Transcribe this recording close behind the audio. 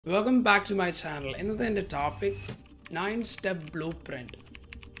Welcome back to my channel. Another topic 9-step blueprint.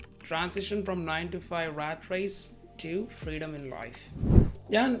 Transition from 9 to 5 rat race to freedom in life.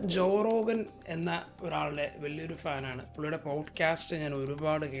 ഞാൻ Joe Rogan എന്ന ഒരാളുടെ വലിയൊരു ഫാനാണ്. പുള്ളിയുടെ podcast ഞാൻ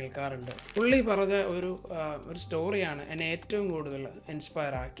ഒരുപാട് കേൾക്കാറുണ്ട്. പുള്ളി പറഞ്ഞ ഒരു സ്റ്റോറിയാണ് എന്നെ ഏറ്റവും കൂടുതൽ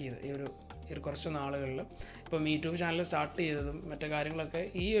ഇൻസ്പയർ ആക്കിയത് ഈ ഒരു കുറച്ച് നാളുകളിൽ. ഇപ്പം യൂട്യൂബ് ചാനൽ സ്റ്റാർട്ട് ചെയ്തതും മറ്റു കാര്യങ്ങളൊക്കെ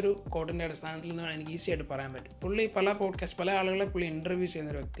ഈ ഒരു കോട്ടിൻ്റെ അടിസ്ഥാനത്തിൽ നിന്നാണ് എനിക്ക് ഈസി ആയിട്ട് പറയാൻ പറ്റും. പുള്ളി പല ആളുകളെ പുള്ളി ഇൻ്റർവ്യൂ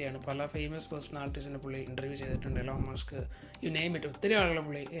ചെയ്യുന്ന ഒരു വ്യക്തിയാണ്. പല ഫേമസ് പേഴ്സണാലിറ്റീസിനെ പുള്ളി ഇൻ്റർവ്യൂ ചെയ്തിട്ടുണ്ട്. Elon Musk, you name it. ഒത്തിരി ആളുകളെ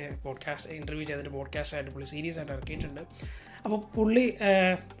പുള്ളി ഇൻ്റർവ്യൂ ചെയ്തിട്ട് പോഡ്കാസ്റ്റായിട്ട് പുള്ളി സീരീസ് ആയിട്ട് ഇറക്കിയിട്ടുണ്ട്. അപ്പോൾ പുള്ളി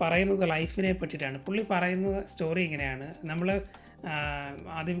പറയുന്നത് ലൈഫിനെ പറ്റിയിട്ടാണ്. പുള്ളി പറയുന്ന സ്റ്റോറി ഇങ്ങനെയാണ്. നമ്മൾ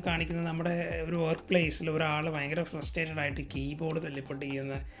ആദ്യം കാണിക്കുന്നത് നമ്മുടെ ഒരു വർക്ക് പ്ലേസിൽ ഒരാൾ ഭയങ്കര ഫ്രസ്ട്രേറ്റഡ് ആയിട്ട് കീബോർഡ്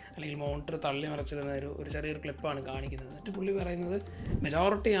തല്ലിപ്പൊട്ടിക്കുന്ന അല്ലെങ്കിൽ മോണിറ്റർ തള്ളി മറിച്ചിരുന്ന ഒരു ചെറിയൊരു ക്ലിപ്പാണ് കാണിക്കുന്നത്. എന്നിട്ട് പുള്ളി പറയുന്നത്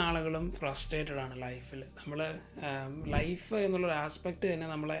മെജോറിറ്റി ആളുകളും ഫ്രസ്ട്രേറ്റഡ് ആണ് ലൈഫിൽ. നമ്മൾ ലൈഫ് എന്നുള്ളൊരു ആസ്പെക്റ്റ് തന്നെ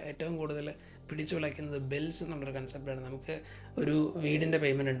നമ്മളെ ഏറ്റവും കൂടുതൽ പിടിച്ചു വിളയ്ക്കുന്നത് ബിൽസ് എന്നുള്ളൊരു കൺസെപ്റ്റാണ്. നമുക്ക് ഒരു വീടിൻ്റെ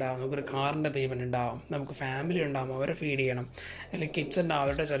പേയ്മെൻറ്റ് ഉണ്ടാവും, നമുക്കൊരു കാറിൻ്റെ പേയ്മെൻറ്റ് ഉണ്ടാവും, നമുക്ക് ഫാമിലി ഉണ്ടാവും, അവരെ ഫീഡ് ചെയ്യണം, അല്ലെങ്കിൽ കിഡ്സ് ഉണ്ടാവും,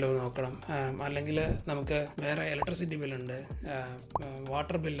 അവരുടെ ചിലവ് നോക്കണം, അല്ലെങ്കിൽ നമുക്ക് വേറെ ഇലക്ട്രിസിറ്റി ബില്ലുണ്ട്,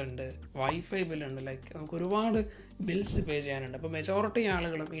 വാട്ടർ ബില്ലുണ്ട്, വൈഫൈ ബില്ലുണ്ട്, ലൈക്ക് നമുക്ക് ഒരുപാട് ബിൽസ് പേ ചെയ്യാനുണ്ട്. അപ്പോൾ മെജോറിറ്റി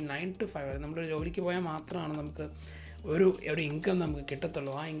ആളുകളും ഈ 9 to 5 നമ്മളൊരു ജോലിക്ക് പോയാൽ മാത്രമാണ് നമുക്ക് ഒരു ഇൻകം നമുക്ക്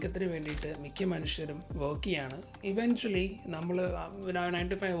കിട്ടത്തുള്ളൂ. ആ ഇൻകത്തിന് വേണ്ടിയിട്ട് മിക്ക മനുഷ്യരും വർക്ക് ചെയ്യാണ്. ഇവൻച്വലി നമ്മൾ 9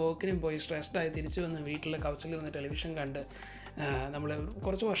 to 5 വർക്കിനും പോയി സ്ട്രെസ്ഡായി തിരിച്ചു വന്ന് വീട്ടിൽ കൗച്ചിൽ വന്ന് ടെലിവിഷൻ കണ്ട് നമ്മൾ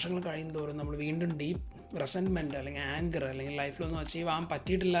കുറച്ച് വർഷങ്ങൾ കഴിയുന്തോറും നമ്മൾ വീണ്ടും ഡീപ്പ് റെസെൻറ്റ്മെൻറ്റ് അല്ലെങ്കിൽ ആങ്കർ അല്ലെങ്കിൽ ലൈഫിലൊന്നും അച്ചീവ് ആകാൻ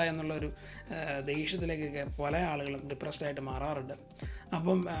പറ്റിയിട്ടില്ല എന്നുള്ളൊരു ദേഷ്യത്തിലേക്കൊക്കെ പല ആളുകളും ഡിപ്രസ്ഡായിട്ട് മാറാറുണ്ട്.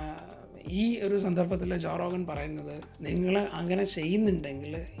 അപ്പം ഈ ഒരു സന്ദർഭത്തിൽ ജോ റോഗൻ പറയുന്നത്, നിങ്ങൾ അങ്ങനെ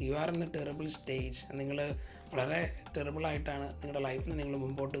ചെയ്യുന്നുണ്ടെങ്കിൽ you are in A terrible stage. നിങ്ങൾ വളരെ ടെറിബിളായിട്ടാണ് നിങ്ങളുടെ ലൈഫിൽ നിങ്ങൾ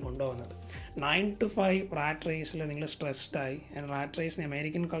മുമ്പോട്ട് കൊണ്ടുപോകുന്നത്. 9 to 5 റാറ്റ് റേസിൽ നിങ്ങൾ സ്ട്രെസ്ഡായി. റാറ്റ് റേസിന്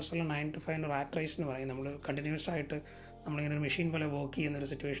അമേരിക്കൻ കൾച്ചറിൽ 9 to 5 റാറ്റ് റേസ് എന്ന് പറയും. നമ്മൾ കണ്ടിന്യൂസ് ആയിട്ട് നമ്മളിങ്ങനെ ഒരു മെഷീൻ പോലെ വർക്ക് ചെയ്യുന്നൊരു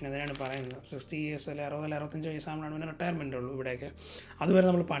സിറ്റുവേഷൻ അതിനാണ് പറയുന്നത്. 60 years അല്ലെങ്കിൽ 60 65 വയസ്സാകുമ്പോഴാണ് പിന്നെ റിട്ടയർമെൻ്റ് ഉള്ളൂ ഇവിടെയൊക്കെ. അതുവരെ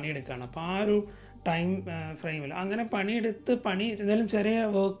നമ്മൾ പണിയെടുക്കുകയാണ്. അപ്പോൾ ആ ഒരു ടൈം ഫ്രെയിമിൽ അങ്ങനെ എന്തെങ്കിലും ചെറിയ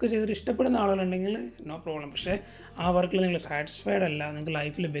വർക്ക് ചെയ്തിട്ട് ഇഷ്ടപ്പെടുന്ന ആളുകളുണ്ടെങ്കിൽ നോ പ്രോബ്ലം. പക്ഷേ ആ വർക്കിൽ നിങ്ങൾ സാറ്റിസ്ഫൈഡ് അല്ല, നിങ്ങൾക്ക്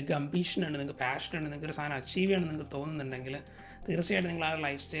ലൈഫിൽ ബിഗ് അംബീഷനാണ്, നിങ്ങൾക്ക് പാഷനുണ്ട്, നിങ്ങൾക്ക് ഒരു സാധനം അച്ചീവ് ചെയ്യണം നിങ്ങൾക്ക് തോന്നുന്നുണ്ടെങ്കിൽ തീർച്ചയായിട്ടും നിങ്ങൾ ആ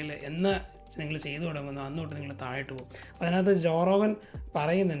ലൈഫ് സ്റ്റൈൽ എന്ന് നിങ്ങൾ ചെയ്തു തുടങ്ങുന്നു അന്ന് തൊട്ട് നിങ്ങൾ താഴോട്ട് പോകും. അപ്പോൾ അതിനകത്ത് ജോ റോഗൻ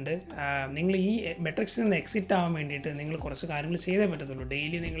പറയുന്നുണ്ട്, നിങ്ങൾ ഈ മെട്രിക്സിൽ നിന്ന് എക്സിറ്റ് ആവാൻ വേണ്ടിയിട്ട് നിങ്ങൾ കുറച്ച് കാര്യങ്ങൾ ചെയ്തേ പറ്റത്തുള്ളൂ.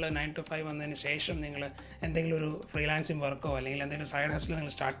 ഡെയിലി നിങ്ങൾ 9 to 5 വന്നതിന് ശേഷം നിങ്ങൾ എന്തെങ്കിലും ഒരു ഫ്രീലാൻസിങ് വർക്കോ അല്ലെങ്കിൽ എന്തെങ്കിലും സൈഡ് ഹസിൽ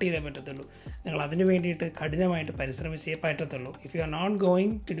നിങ്ങൾ സ്റ്റാർട്ട് ചെയ്തേ പറ്റത്തുള്ളൂ. നിങ്ങൾ അതിന് വേണ്ടിയിട്ട് കഠിനമായിട്ട് പരിശ്രമിച്ചേ പറ്റത്തുള്ളൂ. If you are not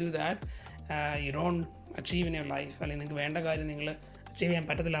going to do that you don't achieve in your life, അല്ലെങ്കിൽ നിങ്ങൾക്ക് വേണ്ട കാര്യം നിങ്ങൾ അച്ചീവ് ചെയ്യാൻ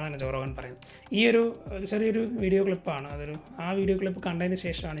പറ്റത്തില്ല എന്നാണ് ജോ റോഗൻ പറയുന്നത്. ഈ ഒരു ചെറിയൊരു വീഡിയോ ക്ലിപ്പാണ്. ആ വീഡിയോ ക്ലിപ്പ് കണ്ടതിന്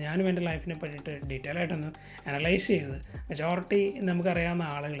ശേഷമാണ് ഞാനും എൻ്റെ ലൈഫിനെ പറ്റിയിട്ട് ഡീറ്റെയിൽ ആയിട്ടൊന്ന് അനലൈസ് ചെയ്തത്. മെജോറിറ്റി നമുക്കറിയാവുന്ന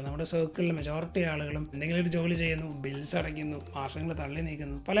ആളുകൾ, നമ്മുടെ സർക്കിളിൽ മെജോറിറ്റി ആളുകളും എന്തെങ്കിലും ഒരു ജോലി ചെയ്യുന്നു, ബിൽസ് അടയ്ക്കുന്നു, മാസങ്ങൾ തള്ളി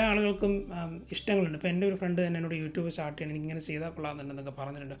നീക്കുന്നു. പല ആളുകൾക്കും ഇഷ്ടങ്ങളുണ്ട്. ഇപ്പോൾ എൻ്റെ ഒരു ഫ്രണ്ട് തന്നെ എന്നോട് യൂട്യൂബ് സ്റ്റാർട്ട് ചെയ്യണം, എനിക്കിങ്ങനെ ചെയ്താൽ കൊള്ളാമെന്നുണ്ടെന്നൊക്കെ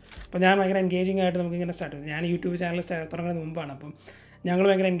പറഞ്ഞിട്ടുണ്ട്. അപ്പോൾ ഞാൻ ഭയങ്കര എൻഗേജിങ് ആയിട്ട് നമുക്കിങ്ങനെ സ്റ്റാർട്ട് ചെയ്തു. ഞാൻ യൂട്യൂബ് ചാനൽ തുടങ്ങുന്നതിന് മുമ്പാണ്. അപ്പം ഞങ്ങൾ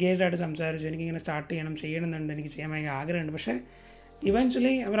ഭയങ്കര എൻഗേജ്ഡ് ആയിട്ട് സംസാരിച്ചു. എനിക്കിങ്ങനെ സ്റ്റാർട്ട് ചെയ്യണമെന്നുണ്ട്, എനിക്ക് ചെയ്യാൻ ഭയങ്കര ആഗ്രഹമുണ്ട്. പക്ഷേ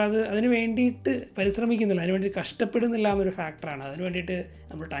ഇവൻച്വലി അതിന് വേണ്ടിയിട്ട് പരിശ്രമിക്കുന്നില്ല, അതിന് വേണ്ടി കഷ്ടപ്പെടുന്നില്ല എന്നൊരു ഫാക്ടറാണ്. അതിന് വേണ്ടിയിട്ട്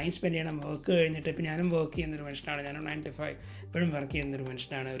നമ്മൾ ടൈം സ്പെൻഡ് ചെയ്യണം. വർക്ക് കഴിഞ്ഞിട്ട് ഇപ്പം ഞാനും വർക്ക് ചെയ്യുന്നൊരു മനുഷ്യനാണ്. ഞാനും 9 to 5 ഇപ്പോഴും വർക്ക് ചെയ്യുന്നൊരു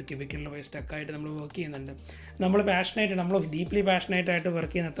മനുഷ്യനാണ്. ഒരു ക്യൂബിക്കിളിൽ പോയി സ്റ്റക്കായിട്ട് നമ്മൾ വർക്ക് ചെയ്യുന്നുണ്ട്. നമ്മൾ ഡീപ്ലി പാഷനേറ്റായിട്ട്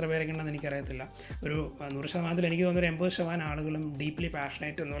വർക്ക് ചെയ്യുന്ന എത്ര പേരൊക്കെയുണ്ടെന്ന് എനിക്കറിയത്തില്ല. ഒരു 100% എനിക്ക് തോന്നുന്നൊരു 80% ആളുകളും ഡീപ്ലി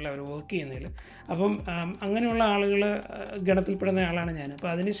പാഷനേറ്റ് ഒന്നുമല്ല അവർ വർക്ക് ചെയ്യുന്നതിൽ. അപ്പം അങ്ങനെയുള്ള ആളുകൾ ഗണത്തിൽപ്പെടുന്ന ആളാണ് ഞാൻ.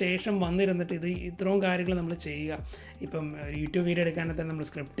 അപ്പോൾ അതിന് ശേഷം വന്നിരുന്നിട്ട് ഇത്രയും കാര്യങ്ങൾ നമ്മൾ ചെയ്യുക. ഇപ്പം യൂട്യൂബ് വീഡിയോ എടുക്കാനത്തെ നമ്മൾ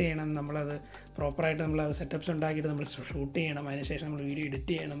സ്ക്രിപ്റ്റ് ചെയ്യണം, നമ്മളത് പ്രോപ്പറായിട്ട് നമ്മളത് സെറ്റപ്സ് ഉണ്ടാക്കിയിട്ട് നമ്മൾ ഷൂട്ട് ചെയ്യണം, അതിനുശേഷം നമ്മൾ വീഡിയോ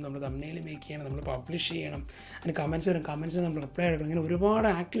എഡിറ്റ് ചെയ്യണം, നമ്മൾ തംബ്നെയിൽ മേക്ക് ചെയ്യണം, നമ്മൾ പബ്ലിഷ് ചെയ്യണം, അതിന് കമൻസിന് നമ്മൾ റിപ്ലൈ എടുക്കണം. ഇങ്ങനെ ഒരുപാട്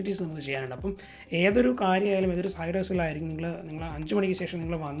ആക്ടിവിറ്റീസ് നമുക്ക് ചെയ്യാനുണ്ട്. അപ്പം ഏതൊരു കാര്യമായാലും ഏതൊരു സൈഡ് ഹസിലായിരിക്കും നിങ്ങൾ 5 മണിക്ക് ശേഷം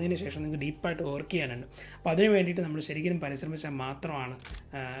നിങ്ങൾ വന്നതിന് ശേഷം നിങ്ങൾക്ക് ഡീപ്പായിട്ട് വർക്ക് ചെയ്യാനുണ്ട്. അപ്പോൾ അതിന് വേണ്ടിയിട്ട് നമ്മൾ ശരിക്കും പരിശ്രമിച്ചാൽ മാത്രമാണ്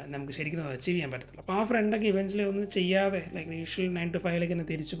നമുക്ക് ശരിക്കും അത് അച്ചീവ് ചെയ്യാൻ പറ്റത്തുള്ളൂ. അപ്പോൾ ആ ഫ്രണ്ടൊക്കെ ഇവൻച്വലി ഒന്നും ചെയ്യാതെ ലൈക്ക് യൂഷ്വൽ 9 to 5 തന്നെ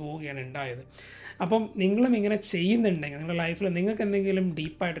തിരിച്ചു പോവുകയാണ് ഉണ്ടായത്. അപ്പം നിങ്ങളും ഇങ്ങനെ ചെയ്യുന്നുണ്ടെങ്കിൽ നിങ്ങളുടെ ലൈഫിൽ നിങ്ങൾക്ക് എന്തെങ്കിലും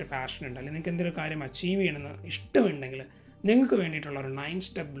ഡീപ്പായിട്ടൊരു പാഷൻ ഉണ്ട്, അല്ലെങ്കിൽ നിങ്ങൾക്ക് എന്തെങ്കിലും കാര്യം അച്ചീവ് ചെയ്യണമെന്ന് ഇഷ്ടമുണ്ടെങ്കിൽ നിങ്ങൾക്ക് വേണ്ടിയിട്ടുള്ള ഒരു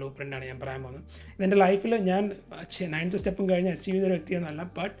 9-step ബ്ലൂ പ്രിൻ്റാണ് ഞാൻ പറയാൻ പോകുന്നത്. ഇതെൻ്റെ ലൈഫിൽ ഞാൻ 9th സ്റ്റെപ്പും കഴിഞ്ഞ് അച്ചീവ് ചെയ്തൊരു വ്യക്തിയൊന്നുമല്ല,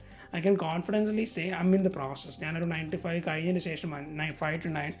 but I can കോൺഫിഡൻസ്ലി say I M in the process. ഞാനൊരു 9 to 5 കഴിഞ്ഞതിന് ശേഷം 5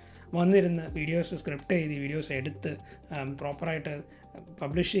 to 9 വന്നിരുന്ന് വീഡിയോസ് സ്ക്രിപ്റ്റ് ചെയ്ത് വീഡിയോസ് എടുത്ത് പ്രോപ്പറായിട്ട്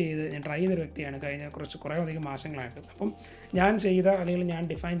പബ്ലിഷ് ചെയ്ത് ഞാൻ ട്രൈ ചെയ്യുന്നൊരു വ്യക്തിയാണ് കഴിഞ്ഞ കുറേ അധികം മാസങ്ങളായിട്ട്. അപ്പം ഞാൻ ചെയ്ത അല്ലെങ്കിൽ ഞാൻ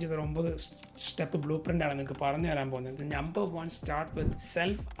ഡിഫൈൻ ചെയ്ത 9 സ്റ്റെപ്പ് ബ്ലൂ പ്രിൻ്റാണ് നിങ്ങൾക്ക് പറഞ്ഞു തരാൻ പോകുന്നത്. Number 1, start with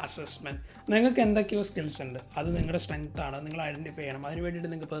self assessment. നിങ്ങൾക്ക് എന്തൊക്കെയോ സ്കിൽസ് ഉണ്ട്, അത് നിങ്ങളുടെ സ്ട്രെങ്ത്താണ്, നിങ്ങൾ ഐഡൻറ്റിഫൈ ചെയ്യണം. അതിന് വേണ്ടിയിട്ട്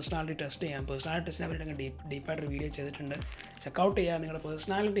നിങ്ങൾക്ക് പേഴ്സണാലിറ്റി ടെസ്റ്റ് ചെയ്യാം. പേഴ്സണാലിറ്റി ടെസ്റ്റിനെ വേണ്ടിയിട്ട് ഡീപ്പായിട്ട് വീഡിയോ ചെയ്തിട്ടുണ്ട്. ചെക്കൗട്ട് ചെയ്യുക, നിങ്ങളുടെ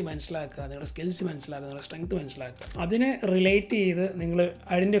പേഴ്സണാലിറ്റി മനസ്സിലാക്കുക, നിങ്ങളുടെ സ്കിൽസ് മനസ്സിലാക്കുക, നിങ്ങളുടെ സ്ട്രെങ്ത് മനസ്സിലാക്കുക. അതിനെ റിലേറ്റ് ചെയ്ത് നിങ്ങൾ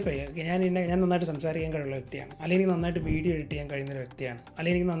ഐഡൻറ്റിഫൈ ചെയ്യുക. ഞാൻ നന്നായിട്ട് സംസാരിക്കാൻ കഴിവുള്ള വ്യക്തിയാണ്, അല്ലെങ്കിൽ നന്നായിട്ട് വീഡിയോ എഡിറ്റ് ചെയ്യാൻ കഴിയുന്ന ഒരു വ്യക്തിയാണ്,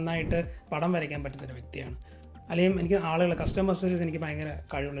 അല്ലെങ്കിൽ എനിക്ക് നന്നായിട്ട് പടം വരയ്ക്കാൻ പറ്റുന്ന വ്യക്തിയാണ്, അല്ലെങ്കിൽ എനിക്ക് കസ്റ്റമർ സർവീസ് എനിക്ക് ഭയങ്കര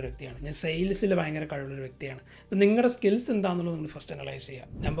കഴിവുള്ളൊരു വ്യക്തിയാണ്, ഞാൻ സെയിൽസിൽ ഭയങ്കര കഴിവുള്ളൊരു വ്യക്തിയാണ്. അപ്പം നിങ്ങളുടെ സ്കിൽസ് എന്താണെന്നുള്ളത് നിങ്ങൾ ഫസ്റ്റ് അനലൈസ് ചെയ്യുക.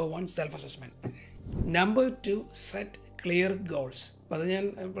 Number 1 self assessment. Number 2 set clear goals. അപ്പോൾ അത് ഞാൻ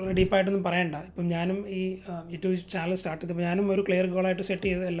ഡീപ്പായിട്ടൊന്നും പറയണ്ട. ഇപ്പം ഞാനും ഈ യൂട്യൂബ് ചാനൽ സ്റ്റാർട്ട് ചെയ്തപ്പോൾ ഞാനും ഒരു ക്ലിയർ ഗോളായിട്ട് സെറ്റ്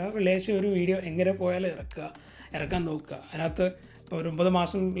ചെയ്ത് എല്ലാ വെള്ളിയാഴ്ച ഒരു വീഡിയോ എങ്ങനെ പോയാലും ഇറക്കാൻ നോക്കുക. അതിനകത്ത് ഇപ്പോൾ ഒരു 9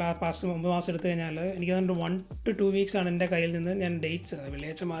 മാസം എടുത്തു കഴിഞ്ഞാൽ എനിക്ക് അതുകൊണ്ട് 1 to 2 വീക്സാണ് എൻ്റെ കയ്യിൽ നിന്ന് ഞാൻ ഡേറ്റ്സ്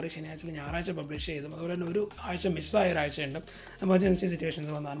വെള്ളിയാഴ്ച മാറി ശനിയാഴ്ച ഞായറാഴ്ച പബ്ലിഷ് ചെയ്തു. അതുപോലെ തന്നെ ഒരു ആഴ്ച മിസ്സായ ഒരാഴ്ചയുണ്ട്, എമർജൻസി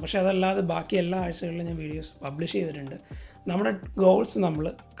സിറ്റുവേഷൻസ് വന്നതാണ്. പക്ഷേ അതല്ലാതെ ബാക്കി എല്ലാ ആഴ്ചകളിലും ഞാൻ വീഡിയോസ് പബ്ലിഷ് ചെയ്തിട്ടുണ്ട്. നമ്മുടെ ഗോൾസ് നമ്മൾ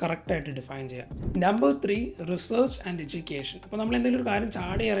കറക്റ്റായിട്ട് ഡിഫൈൻ ചെയ്യാം. Number 3 research and education. അപ്പോൾ നമ്മൾ എന്തെങ്കിലും ഒരു കാര്യം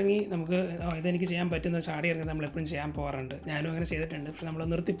ചാടി ഇറങ്ങി നമുക്ക് ഇതെനിക്ക് ചെയ്യാൻ പറ്റുന്ന ചാടി ഇറങ്ങി നമ്മളെപ്പോഴും ചെയ്യാൻ പോകാറുണ്ട്. ഞാനും അങ്ങനെ ചെയ്തിട്ടുണ്ട്. പക്ഷേ നമ്മൾ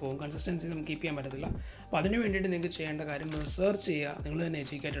നിർത്തിപ്പോകും, കൺസിസ്റ്റൻസി നമുക്ക് കീപ്പ് ചെയ്യാൻ പറ്റത്തില്ല. അപ്പോൾ അതിന് വേണ്ടിയിട്ട് നിങ്ങൾക്ക് ചെയ്യേണ്ട കാര്യം റിസർച്ച് ചെയ്യുക, നിങ്ങൾ തന്നെ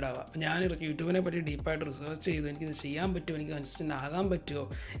എഡ്യൂക്കേറ്റഡ് ആവുക. അപ്പോൾ ഞാൻ യൂട്യൂബിനെ പറ്റി ഡീപ്പായിട്ട് റിസർച്ച് ചെയ്തു, എനിക്കിത് ചെയ്യാൻ പറ്റുമോ, എനിക്ക് കൺസിസ്റ്റൻ്റ് ആകാൻ പറ്റുമോ,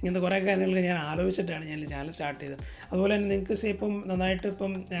 ഇങ്ങനത്തെ കുറേ കാര്യങ്ങൾ ഞാൻ ആലോചിച്ചിട്ടാണ് ഞാൻ ചാനൽ സ്റ്റാർട്ട് ചെയ്തത്. അതുപോലെ തന്നെ നിങ്ങൾക്ക് ഇപ്പം നന്നായിട്ട്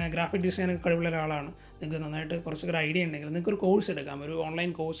ഗ്രാഫിക് ഡിസൈനൊക്കെ കഴിവുള്ള ഒരാളാണ്, നിങ്ങൾക്ക് നന്നായിട്ട് കുറച്ചൊരു ഐഡിയ ഉണ്ടെങ്കിൽ നിങ്ങൾക്ക് ഒരു കോഴ്സ് എടുക്കാം, ഒരു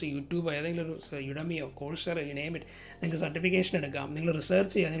ഓൺലൈൻ കോഴ്സ്, യൂട്യൂബ് ഏതെങ്കിലും ഒരു യുഡമിയോ കോഴ്സറോ നെയിം ഇറ്റ്, നിങ്ങൾക്ക് സർട്ടിഫിക്കേഷൻ എടുക്കാം, നിങ്ങൾ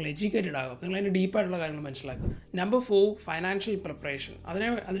റിസർച്ച് ചെയ്യുക, നിങ്ങൾ എഡ്യൂക്കേറ്റഡ് ആകും, നിങ്ങൾ അതിൻ്റെ ഡീപ്പായിട്ടുള്ള കാര്യങ്ങൾ മനസ്സിലാക്കുക. Number 4 financial preparation.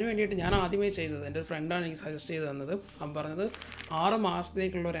 അതിന് വേണ്ടിയിട്ട് ഞാൻ ആദ്യമേ ചെയ്തത്, എൻ്റെ ഒരു ഫ്രണ്ടാണ് എനിക്ക് സജസ്റ്റ് ചെയ്ത് തന്നത്. അവൻ പറഞ്ഞത് 6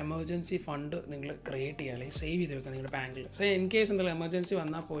 മാസത്തേക്കുള്ള ഒരു എമർജൻസി ഫണ്ട് നിങ്ങൾ ക്രിയേറ്റ് ചെയ്യുക, അല്ലെങ്കിൽ സേവ് ചെയ്ത് വെക്കുക നിങ്ങളുടെ ബാങ്കിൽ. സോ ഇൻ കേസ് എന്തെങ്കിലും എമർജൻസി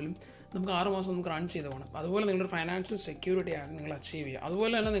വന്നാൽ പോലും നമുക്ക് 6 മാസം നമുക്ക് റൺ ചെയ്ത് പോകണം. അതുപോലെ നിങ്ങളൊരു ഫൈനാൻഷ്യൽ സെക്യൂരിറ്റി ആണ് നിങ്ങൾ അച്ചീവ് ചെയ്യുക.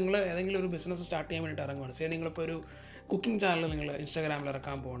 അതുപോലെ തന്നെ നിങ്ങൾ ഏതെങ്കിലും ഒരു ബിസിനസ് സ്റ്റാർട്ട് ചെയ്യാൻ വേണ്ടിയിട്ട് ഇറങ്ങുകയാണ്. സേ നിങ്ങളിപ്പോൾ ഒരു കുക്കിംഗ് ചാനൽ നിങ്ങൾ ഇൻസ്റ്റാഗ്രാമിൽ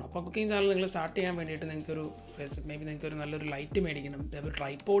ഇറക്കാൻ പോകണം. അപ്പോൾ കുക്കിംഗ് ചാനൽ നിങ്ങൾ സ്റ്റാർട്ട് ചെയ്യാൻ വേണ്ടിയിട്ട് നിങ്ങൾക്കൊരു നല്ലൊരു ലൈറ്റ് മേടിക്കണം, അതേപോലെ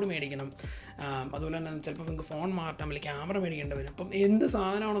ട്രൈപോഡ് മേടിക്കണം, അതുപോലെ തന്നെ ചിലപ്പോൾ നിങ്ങൾക്ക് ഫോൺ മാറ്റാം, അല്ലെങ്കിൽ ക്യാമറ മേടിക്കേണ്ടി വരും. അപ്പം എന്ത്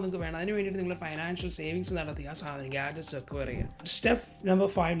സാധനമാണോ നിങ്ങൾക്ക് വേണം, അതിന് വേണ്ടിയിട്ട് നിങ്ങൾ ഫൈനാൻഷ്യൽ സേവിങ്സ് നടത്തി ആ സാധനം ഗാഡ്ജറ്റ്സ് അക്വയർ ചെയ്യുക. Step number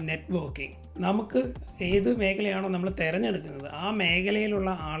 5 networking. നമുക്ക് ഏത് മേഖലയാണോ നമ്മൾ തിരഞ്ഞെടുക്കുന്നത് ആ മേഖലയിലുള്ള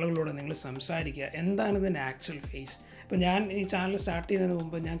ആളുകളോട് നിങ്ങൾ സംസാരിക്കുക. എന്താണ് ഇതിൻ്റെ ആക്ച്വൽ ഫേസ്? ഇപ്പോൾ ഞാൻ ഈ ചാനൽ സ്റ്റാർട്ട് ചെയ്യുന്നതിന്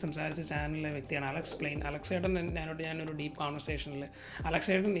മുമ്പ് ഞാൻ സംസാരിച്ച ചാനലിലെ വ്യക്തിയാണ് അലക്സേട്ടൻ. ഞാനൊരു ഡീപ്പ് കോൺവെർസേഷനിൽ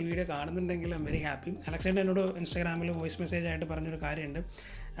അലക്സേട്ടൻ ഈ വീഡിയോ കാണുന്നുണ്ടെങ്കിൽ ഐ എം വെരി ഹാപ്പി. അലക്സേട്ടൻ എന്നോട് ഇൻസ്റ്റാഗ്രാമിൽ വോയിസ് മെസ്സേജ് ആയിട്ട് പറഞ്ഞൊരു കാര്യമുണ്ട്,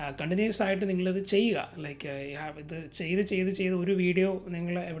 കണ്ടിന്യൂസ് ആയിട്ട് നിങ്ങളിത് ചെയ്യുക, ലൈക്ക് ഇത് ചെയ്ത് ഒരു വീഡിയോ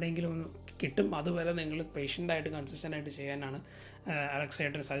നിങ്ങൾ എവിടെയെങ്കിലും ഒന്ന് കിട്ടും, അതുവരെ നിങ്ങൾ പേഷ്യൻ്റായിട്ട് കൺസിസ്റ്റൻ്റായിട്ട് ചെയ്യാനാണ്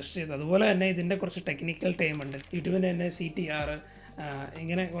അലക്സേട്ടൻ സജസ്റ്റ് ചെയ്തത്. അതുപോലെ തന്നെ ഇതിൻ്റെ കുറച്ച് ടെക്നിക്കൽ ടൈം ഉണ്ട്, യൂട്യൂബിൻ്റെ തന്നെ CTR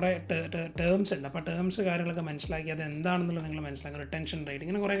ഇങ്ങനെ കുറേ ടേംസ് ഉണ്ട്. അപ്പോൾ ടേംസ് കാര്യങ്ങളൊക്കെ മനസ്സിലാക്കി അത് എന്താണെന്നുള്ളത് നിങ്ങൾ മനസ്സിലാക്കുക, റിട്ടൻഷൻ റേറ്റ്,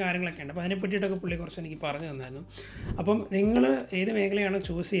 ഇങ്ങനെ കുറേ കാര്യങ്ങളൊക്കെ ഉണ്ട്. അപ്പോൾ അതിനെ പറ്റിയിട്ടൊക്കെ പുള്ളി കുറച്ച് എനിക്ക് പറഞ്ഞു തന്നായിരുന്നു. അപ്പം നിങ്ങൾ ഏത് മേഖലയാണ്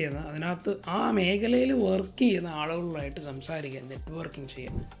ചൂസ് ചെയ്യുന്നത് അതിനകത്ത് ആ മേഖലയിൽ വർക്ക് ചെയ്യുന്ന ആളുകളുമായിട്ട് സംസാരിക്കുക, നെറ്റ്വർക്കിംഗ്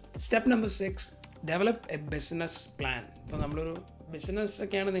ചെയ്യുക. Step number 6 develop A business plan. ഇപ്പോൾ നമ്മളൊരു ബിസിനസ്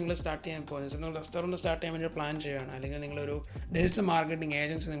ഒക്കെയാണ് നിങ്ങൾ സ്റ്റാർട്ട് ചെയ്യാൻ പോകുന്നത്, നിങ്ങൾ റെസ്റ്റോറൻറ്റ് സ്റ്റാർട്ട് ചെയ്യാൻ വേണ്ടി പ്ലാൻ ചെയ്യുകയാണ്, അല്ലെങ്കിൽ നിങ്ങളൊരു ഡിജിറ്റൽ മാർക്കറ്റിംഗ്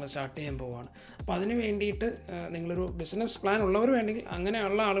ഏജൻസി നിങ്ങൾ സ്റ്റാർട്ട് ചെയ്യാൻ പോവുകയാണ്. അപ്പോൾ അതിന് വേണ്ടിയിട്ട് നിങ്ങളൊരു ബിസിനസ് പ്ലാൻ ഉള്ളവർ വേണമെങ്കിൽ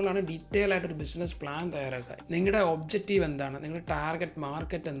അങ്ങനെയുള്ള ആളുകളാണ് ഡീറ്റെയിൽ ആയിട്ടൊരു ബിസിനസ് പ്ലാൻ തയ്യാറാക്കുക. നിങ്ങളുടെ ഒബ്ജക്റ്റീവ് എന്താണ്, നിങ്ങളുടെ ടാർഗറ്റ്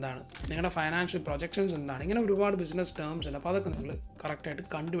മാർക്കറ്റ് എന്താണ്, നിങ്ങളുടെ ഫൈനാൻഷ്യൽ പ്രൊജക്ഷൻസ് എന്താണ്, ഇങ്ങനെ ഒരുപാട് ബിസിനസ് ടേംസ് ഉണ്ട്. അപ്പോൾ അതൊക്കെ നിങ്ങൾ കറക്റ്റായിട്ട്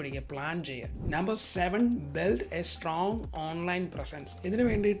കണ്ടുപിടിക്കുക, പ്ലാൻ ചെയ്യുക. Number 7 build A strong online presence. ഇതിന്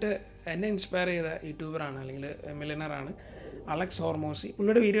വേണ്ടിയിട്ട് എന്നെ ഇൻസ്പയർ ചെയ്ത യൂട്യൂബറാണ്, അല്ലെങ്കിൽ മില്യണറാണ് അലക്സ് ഹോർമോസി.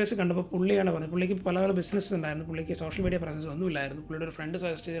 പുള്ളിയുടെ വീഡിയോസ് കണ്ടപ്പോൾ പുള്ളിയാണ് പറഞ്ഞത്, പുള്ളിക്ക് പല ബിസിനസ് ഉണ്ടായിരുന്നു, പുള്ളിക്ക് സോഷ്യൽ മീഡിയ പ്രസൻസ് ഒന്നുമില്ലായിരുന്നു. പുള്ളിയുടെ ഒരു ഫ്രണ്ട്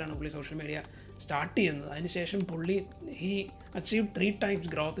സജസ്റ്റ് ചെയ്തിട്ടാണ് പുള്ളി സോഷ്യൽ മീഡിയ സ്റ്റാർട്ട് ചെയ്യുന്നത്. അതിനുശേഷം പുള്ളി achieve 3 times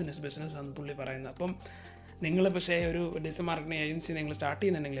growth in his business ആണ് പുള്ളി പറയുന്നത്. അപ്പം നിങ്ങളിപ്പോൾ ഒരു ഡിജിറ്റൽ മാർക്കറ്റിംഗ് ഏജൻസി നിങ്ങൾ സ്റ്റാർട്ട്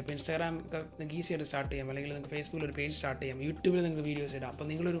ചെയ്യുന്നുണ്ടെങ്കിൽ ഇപ്പോൾ ഇൻസ്റ്റാഗ്രാം നിങ്ങൾക്ക് ഈസിയായിട്ട് സ്റ്റാർട്ട് ചെയ്യാം, അല്ലെങ്കിൽ നിങ്ങൾക്ക് ഫേസ്ബുക്കിൽ ഒരു പേജ് സ്റ്റാർട്ട് ചെയ്യാം, യൂട്യൂബിൽ നിങ്ങൾക്ക് വീഡിയോസ് ഇടാം. അപ്പോൾ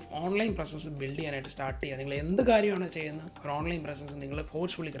നിങ്ങളൊരു ഓൺലൈൻ പ്രസൻസ് ബിൽഡ് ചെയ്യാനായിട്ട് സ്റ്റാർട്ട് ചെയ്യുക. നിങ്ങൾ എന്ത് കാര്യമാണ് ചെയ്യുന്നത് ഒരു ഓൺലൈൻ പ്രസൻസ് നിങ്ങൾ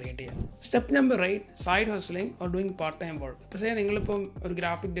ഫോഴ്സ്ഫുള്ളി ക്രിയേറ്റ് ചെയ്യുക. Step number 8 side hustling or doing part time work. ഇപ്പോൾ നിങ്ങളിപ്പം ഒരു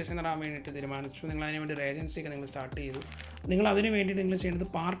ഗ്രാഫിക് ഡിസൈനർ ആവാൻ വേണ്ടിയിട്ട് തീരുമാനിച്ചു, നിങ്ങൾ അതിന് വേണ്ടി ഒരു ഏജൻസിയൊക്കെ നിങ്ങൾ സ്റ്റാർട്ട് ചെയ്തു. നിങ്ങൾ അതിന് വേണ്ടിയിട്ട് നിങ്ങൾ ചെയ്യുന്നത്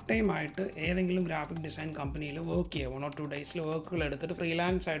പാർട്ട് ടൈം ആയിട്ട് ഏതെങ്കിലും ഗ്രാഫിക് ഡിസൈൻ കമ്പനിയിൽ വർക്ക് ചെയ്യുക. 1 or 2 ഡേയ്സിൽ വർക്കുകൾ എടുത്തിട്ട്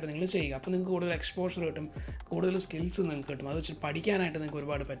ഫ്രീലാൻസ് ആയിട്ട് നിങ്ങൾ ചെയ്യുക. അപ്പോൾ നിങ്ങൾക്ക് കൂടുതൽ എക്സ്പോഷർ കിട്ടും, കൂടുതൽ സ്കിൽസ് നിങ്ങൾക്ക് കിട്ടും, അത് വെച്ച് പഠിക്കാനായിട്ട് നിങ്ങൾക്ക്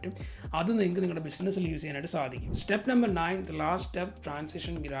ഒരുപാട് പറ്റും. അത് നിങ്ങൾക്ക് നിങ്ങളുടെ ബിസിനസ്സിൽ യൂസ് ചെയ്യാനായിട്ട് സാധിക്കും. Step number 9 the last step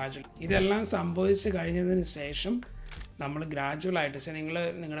transition gradual. ഇതെല്ലാം സംഭവിച്ച് കഴിഞ്ഞതിന് ശേഷം നമ്മൾ ഗ്രാജുവലായിട്ട്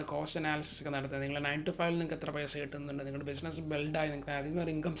നിങ്ങളുടെ കോസ്റ്റ് അനാലിസിസ് ഒക്കെ നടത്തുക. നിങ്ങൾ 9 to 5 നിങ്ങൾക്ക് എത്ര പൈസ കിട്ടുന്നുണ്ട്, നിങ്ങളുടെ ബിസിനസ് ബിൽഡായി നിങ്ങൾക്ക് അതിൽ നിന്ന്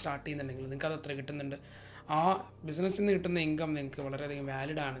ഒരു ഇൻകം സ്റ്റാർട്ട് ചെയ്യുന്നുണ്ടെങ്കിൽ നിങ്ങൾക്ക് അത് എത്ര കിട്ടുന്നുണ്ട്, ആ ബിസിനസ്സിൽ നിന്ന് കിട്ടുന്ന ഇൻകം നിങ്ങൾക്ക് വളരെയധികം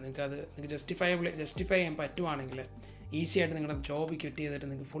വാലിഡാണ്, നിങ്ങൾക്ക് ജസ്റ്റിഫൈ ചെയ്യാൻ പറ്റുവാണെങ്കിൽ ഈസി ആയിട്ട് നിങ്ങളുടെ ജോബ് ക്വിറ്റ് ചെയ്തിട്ട്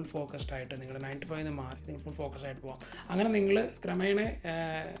നിങ്ങൾക്ക് ഫുൾ ഫോക്കസ്ഡ് ആയിട്ട് നിങ്ങളുടെ 9 to 5 മാറി നിങ്ങൾ ഫുൾ ഫോക്കസ് ആയിട്ട് പോകാം. അങ്ങനെ നിങ്ങൾ ക്രമേണ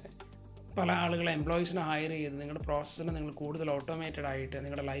പല ആളുകളെ എംപ്ലോയീസിനെ ഹയർ ചെയ്ത് നിങ്ങളുടെ പ്രോസസ്സിനെ നിങ്ങൾ കൂടുതൽ ഓട്ടോമേറ്റഡ് ആയിട്ട്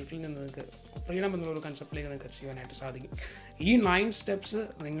നിങ്ങളുടെ ലൈഫിൽ നിന്ന് നിങ്ങൾക്ക് ഫ്രീഡം എന്നുള്ള കൺസെപ്റ്റിലേക്ക് നിങ്ങൾക്ക് അച്ചീവ് ചെയ്യാനായിട്ട് സാധിക്കും. ഈ 9 സ്റ്റെപ്സ്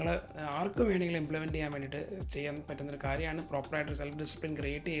നിങ്ങൾ ആർക്കും വേണമെങ്കിലും ഇംപ്ലിമെൻറ്റ് ചെയ്യാൻ വേണ്ടിയിട്ട് ചെയ്യാൻ പറ്റുന്നൊരു കാര്യമാണ്. പ്രോപ്പറായിട്ട് സെൽഫ് ഡിസിപ്ലിൻ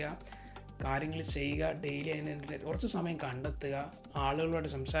ക്രിയേറ്റ് ചെയ്യുക, കാര്യങ്ങൾ ചെയ്യുക, ഡെയിലി അതിന് കുറച്ച് സമയം കണ്ടെത്തുക,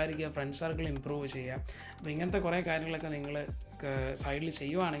 ആളുകളുമായിട്ട് സംസാരിക്കുക, ഫ്രണ്ട് സർക്കിൾ ഇമ്പ്രൂവ് ചെയ്യുക. അപ്പോൾ ഇങ്ങനത്തെ കുറേ കാര്യങ്ങളൊക്കെ നിങ്ങൾ സൈഡിൽ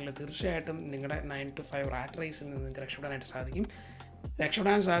ചെയ്യുവാണെങ്കിൽ തീർച്ചയായിട്ടും നിങ്ങളുടെ 9 to 5 റാറ്റ് റേസിൽ നിന്ന് നിങ്ങൾക്ക് രക്ഷപ്പെടാനായിട്ട്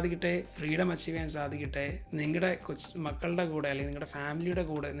സാധിക്കട്ടെ, ഫ്രീഡം അച്ചീവ് ചെയ്യാൻ സാധിക്കട്ടെ. നിങ്ങളുടെ മക്കളുടെ കൂടെ അല്ലെങ്കിൽ നിങ്ങളുടെ ഫാമിലിയുടെ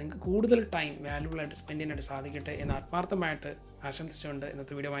കൂടെ നിങ്ങൾക്ക് കൂടുതൽ ടൈം വാല്യുബിളായിട്ട് സ്പെൻഡ് ചെയ്യാനായിട്ട് സാധിക്കട്ടെ എന്ന് ആത്മാർത്ഥമായിട്ട് ആശംസിച്ചുകൊണ്ട്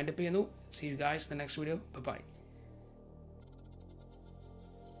ഇന്നത്തെ വീഡിയോ വൈൻഡപ്പ് ചെയ്യുന്നു. See you guys the next video. By.